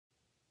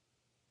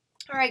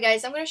Alright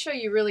guys, I'm going to show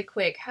you really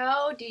quick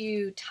how do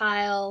you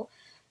tile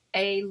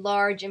a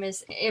large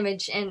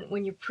image and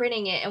when you're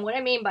printing it. And what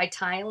I mean by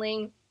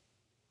tiling,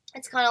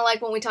 it's kind of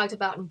like when we talked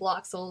about in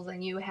Bloxels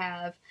and you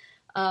have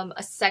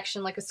a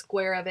section like a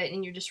square of it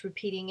and you're just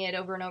repeating it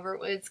over and over.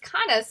 It's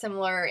kind of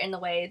similar in the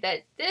way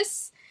that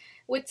this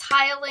with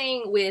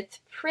tiling with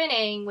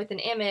printing with an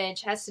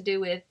image has to do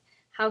with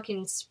how you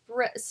can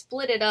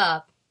split it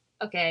up,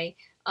 okay,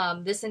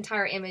 this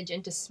entire image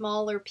into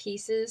smaller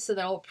pieces so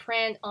that it'll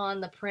print on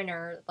the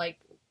printer like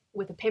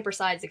with a paper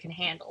size it can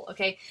handle.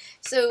 Okay,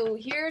 so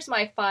here's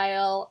my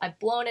file. I've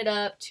blown it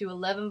up to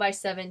 11 by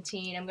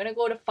 17. I'm gonna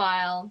go to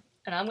File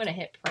and I'm gonna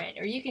hit Print,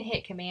 or you can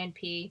hit Command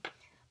P.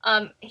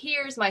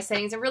 Here's my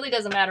settings. It really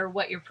doesn't matter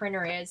what your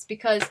printer is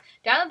because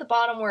down at the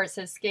bottom where it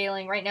says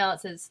scaling, right now it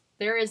says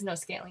there is no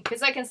scaling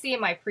because I can see in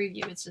my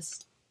preview it's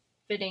just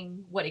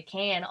fitting what it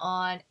can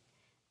on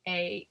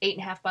a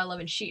 8.5 by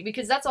 11 sheet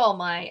because that's all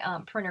my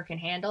printer can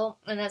handle,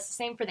 and that's the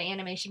same for the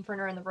animation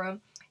printer in the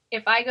room.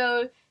 If I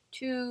go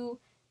to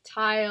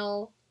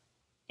tile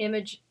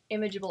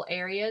imageable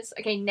areas,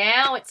 okay,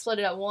 now it's split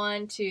it up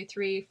 1, 2,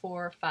 3,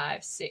 4,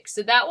 5, 6.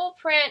 So that will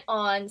print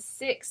on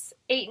 6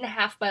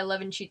 8.5 by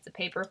 11 sheets of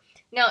paper.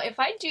 Now if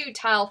I do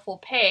tile full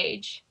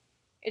page,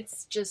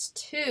 it's just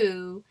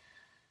 2.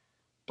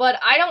 But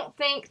I don't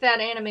think that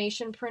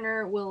animation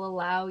printer will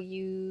allow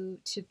you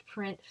to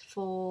print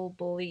full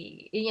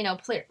bleed,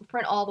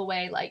 print all the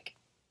way like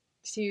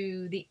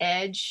to the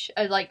edge,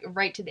 like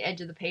right to the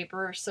edge of the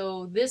paper.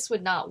 So this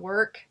would not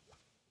work.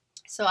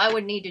 So I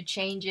would need to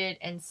change it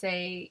and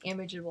say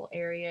imageable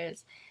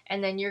areas.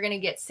 And then you're going to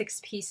get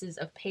 6 pieces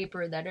of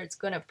paper that it's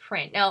going to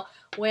print. Now,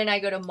 when I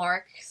go to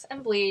marks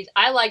and bleed,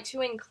 I like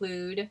to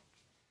include,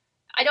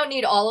 I don't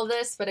need all of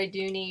this, but I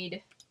do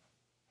need,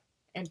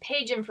 and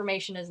page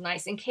information is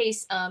nice in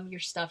case your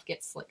stuff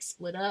gets like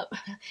split up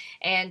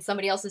and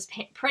somebody else is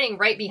printing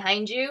right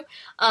behind you.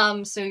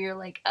 So you're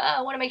like,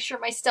 I want to make sure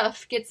my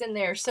stuff gets in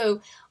there.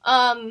 So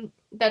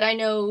that I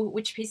know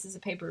which pieces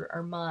of paper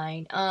are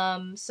mine.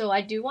 So I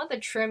do want the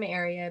trim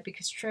area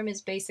because trim is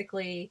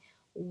basically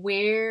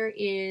where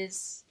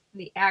is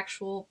the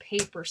actual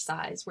paper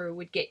size where it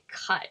would get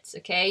cut,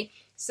 okay?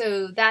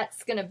 So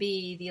that's going to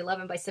be the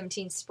 11 by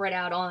 17 spread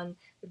out on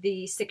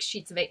the 6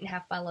 sheets of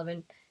 8.5 by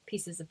 11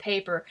 pieces of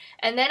paper.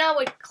 And then I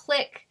would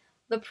click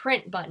the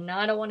print button. Now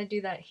I don't want to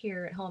do that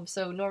here at home,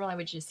 so normally I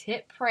would just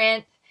hit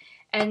print,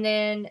 and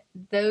then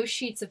those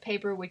sheets of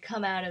paper would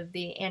come out of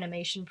the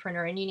animation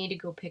printer and you need to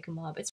go pick them up. It's